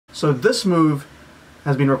So this move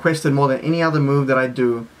has been requested more than any other move that I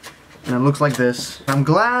do, and it looks like this. I'm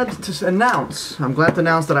glad to announce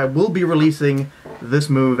that I will be releasing this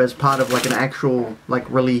move as part of like an actual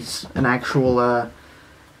release, an actual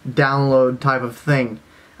download type of thing.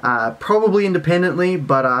 Probably independently,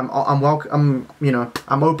 but I'm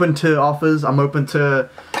open to offers. I'm open to.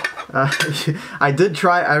 I did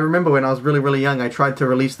try. I remember when I was really young, I tried to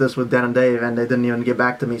release this with Dan and Dave, and they didn't even get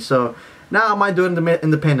back to me. So now I might do it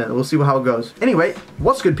independent. We'll see how it goes. Anyway,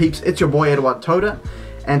 what's good, peeps? It's your boy Eduard Todor,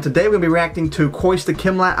 and today we're gonna be reacting to Kostya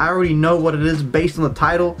Kimlat. I already know what it is based on the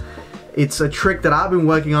title. It's a trick that I've been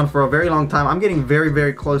working on for a very long time. I'm getting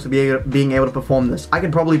very close to being able to perform this. I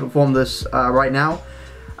can probably perform this right now.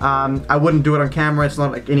 I wouldn't do it on camera. It's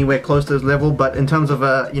not like anywhere close to this level. But in terms of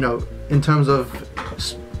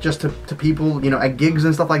just to people, at gigs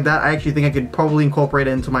and stuff like that, I actually think I could probably incorporate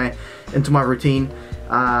it into my routine.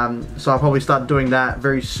 So I'll probably start doing that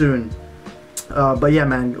very soon. But yeah,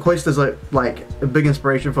 man, Kostya's like a big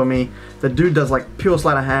inspiration for me. The dude does like pure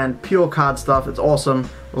sleight of hand, pure card stuff. It's awesome.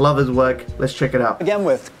 Love his work. Let's check it out. Again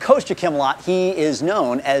with Kostya Kimlat, he is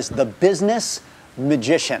known as the business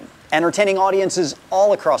magician, entertaining audiences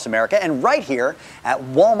all across America, and right here at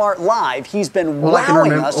Walmart Live, he's been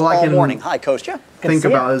wowing us all morning. Hi, Kostya. Think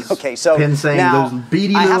about his pin saying now, those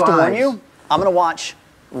beady I little have to warn eyes. you, I'm going to watch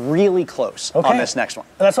really close on this next one.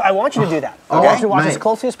 That's what I want you to do that. I want you to watch as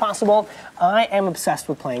closely as possible. I am obsessed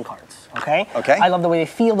with playing cards. Okay? I love the way they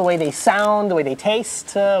feel, the way they sound, the way they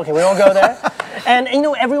taste. Okay, we won't go there. And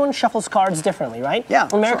everyone shuffles cards differently, right? Yeah.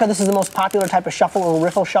 In America, this is the most popular type of shuffle, or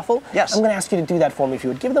riffle shuffle. Yes. I'm going to ask you to do that for me if you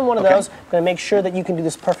would. Give them one of those. I'm going to make sure that you can do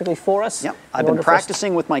this perfectly for us. Yep. I've been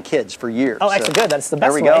practicing with my kids for years. Oh, excellent. Good. That's the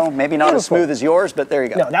best way. There we go. Maybe not as smooth as yours, but there you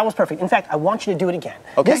go. No, that was perfect. In fact, I want you to do it again.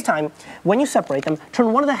 This time, when you separate them,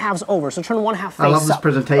 turn one of the halves over. So turn one half face up. I love this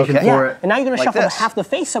presentation for it. And now you're going to shuffle half the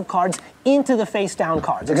face-up cards into the face-down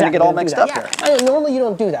cards. You're going to get all mixed up here. Normally you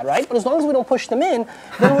don't do that, right? But as long as we don't push them in,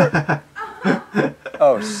 then we're...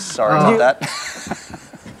 Oh, sorry about that.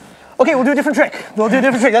 Okay, we'll do a different trick. We'll do a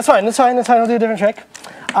different trick. That's fine. That's fine. That's fine. We'll do a different trick.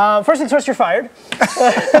 First things first, you're fired.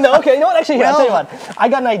 No, okay. You know what? Actually, here, I'll tell you what. I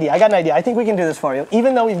got an idea. I think we can do this for you.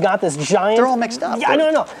 Even though we've got this giant... They're all mixed up. Yeah,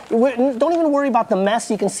 no. Don't even worry about the mess.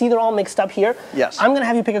 You can see they're all mixed up here. Yes. I'm going to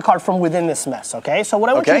have you pick a card from within this mess, okay? So what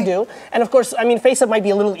I want you to do, and of course, I mean, face up might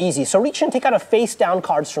be a little easy. So reach in and take out a face down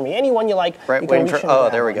cards for me. Any one you like. Right, waiting for... Oh,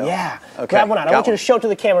 there we go. Yeah. Okay. Grab one out. I want you to show it to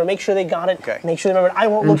the camera. Make sure they got it. Okay. Make sure they remember it. I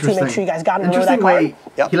won't look to you. Make sure you guys got it. Remember that card.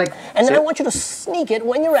 And then I want you to sneak it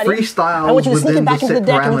when you're ready. Freestyle. I want you to sneak it back into the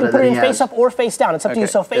deck, and you can put it in face up or face down. It's up to you.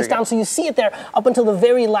 So face down, so you see it there up until the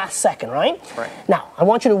very last second, right? Now, I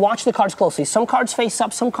want you to watch the cards closely. Some cards face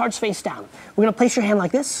up, some cards face down. We're going to place your hand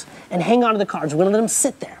like this and hang on to the cards. We're going to let them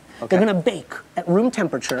sit there. They're going to bake at room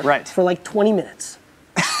temperature for like 20 minutes.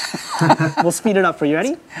 We'll speed it up for you.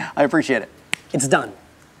 Ready? I appreciate it. It's done.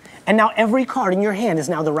 And now every card in your hand is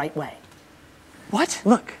now the right way. What?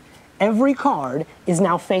 Look, every card is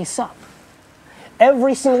now face up.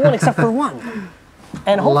 Every single one except for one.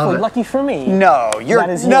 And hopefully, lucky for me, you're gotta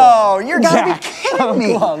be kidding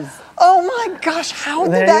me. Oh my gosh, how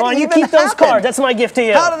did that even happen? You keep those cards. That's my gift to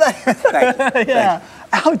you. How did that? Yeah.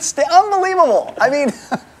 Outstanding, unbelievable. I mean,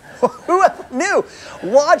 who knew?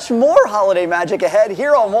 Watch more holiday magic ahead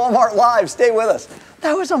here on Walmart Live. Stay with us.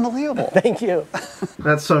 That was unbelievable. Thank you.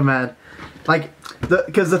 That's so mad. Like,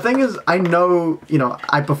 because the thing is, I know,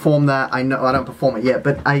 I perform that. I know I don't perform it yet,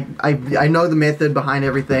 but I know the method behind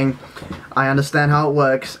everything. I understand how it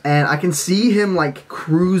works, and I can see him like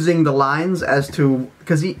cruising the lines as to,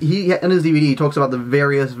 because he in his DVD he talks about the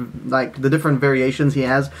various, like the different variations he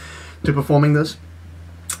has to performing this,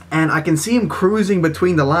 and I can see him cruising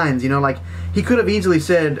between the lines. Like he could have easily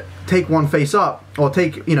said take one face up, or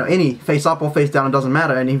take any face up or face down. It doesn't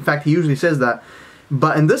matter, and in fact he usually says that.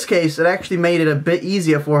 But in this case, it actually made it a bit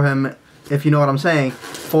easier for him, if you know what I'm saying,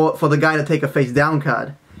 for the guy to take a face down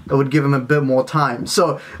card. It would give him a bit more time.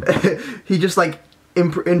 So he just like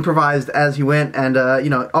improvised as he went, and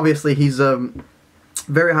obviously he's a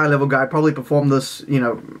very high level guy. Probably performed this,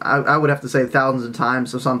 I would have to say thousands of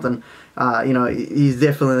times or something. He's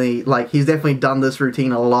definitely done this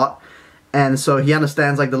routine a lot, and so he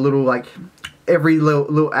understands like the little every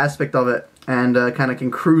little aspect of it, and kind of can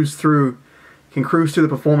cruise through the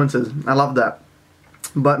performances. I love that.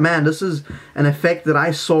 But man, this is an effect that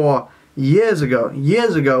I saw years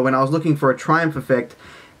ago when I was looking for a Triumph effect,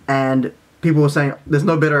 and people were saying there's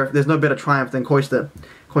no better Triumph than Kostya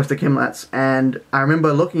Kimlat's. And I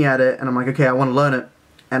remember looking at it and I'm like, okay, I want to learn it.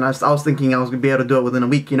 and I was thinking I was gonna be able to do it within a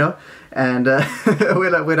week, you know. And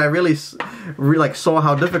when I really like saw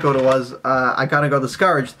how difficult it was, I kind of got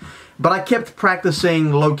discouraged. But I kept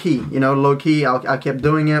practicing low key, you know, low key. I kept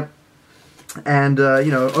doing it, and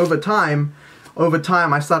you know, over time,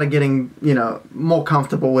 I started getting, you know, more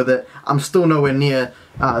comfortable with it. I'm still nowhere near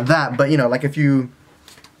that, but you know, like if you,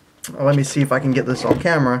 let me see if I can get this on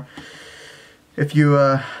camera. If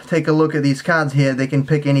you take a look at these cards here, they can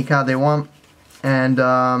pick any card they want, and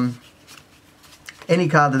any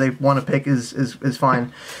card that they want to pick is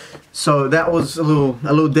fine. So that was a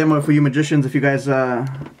little demo for you magicians. If you guys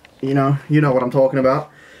you know what I'm talking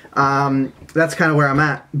about. That's kind of where I'm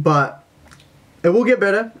at, but it will get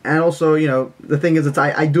better. And also, you know, the thing is,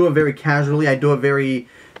 I do it very casually. I do it very.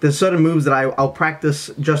 There's certain moves that I'll practice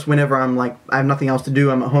just whenever I'm like I have nothing else to do.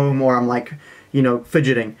 I'm at home, or I'm like, you know,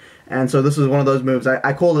 fidgeting. And so this is one of those moves.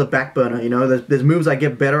 I call it a back burner, you know. There's moves I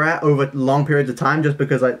get better at over long periods of time just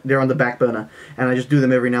because they're on the back burner, and I just do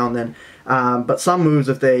them every now and then. But some moves,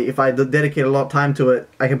 if I dedicate a lot of time to it,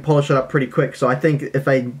 I can polish it up pretty quick. So I think if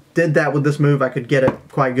I did that with this move, I could get it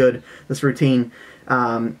quite good, this routine.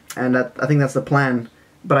 And I think that's the plan.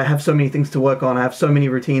 But I have so many things to work on. I have so many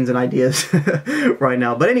routines and ideas right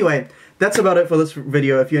now. But anyway, that's about it for this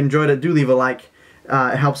video. If you enjoyed it, do leave a like.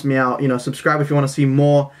 It helps me out. You know, subscribe if you want to see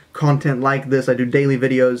more content like this. I do daily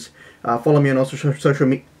videos. Follow me on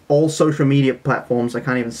all social media platforms. I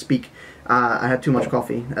can't even speak. I had too much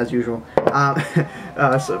coffee, as usual. So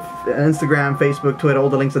Instagram, Facebook, Twitter, all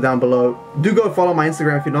the links are down below. Do go follow my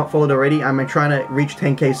Instagram if you're not followed already. I'm trying to reach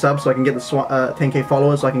 10K subs so I can get the 10K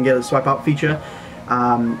followers, so I can get a swipe up feature.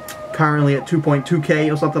 Currently at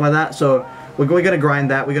 2.2K or something like that. So we're gonna grind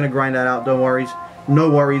that. We're gonna grind that out. Don't worry. No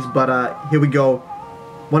worries. But here we go.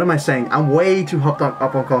 What am I saying? I'm way too hopped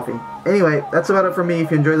up on coffee. Anyway, that's about it for me.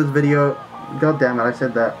 If you enjoyed this video, god damn it, I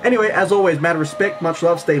said that. Anyway, as always, mad respect, much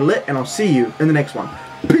love, stay lit, and I'll see you in the next one.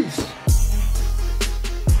 Peace!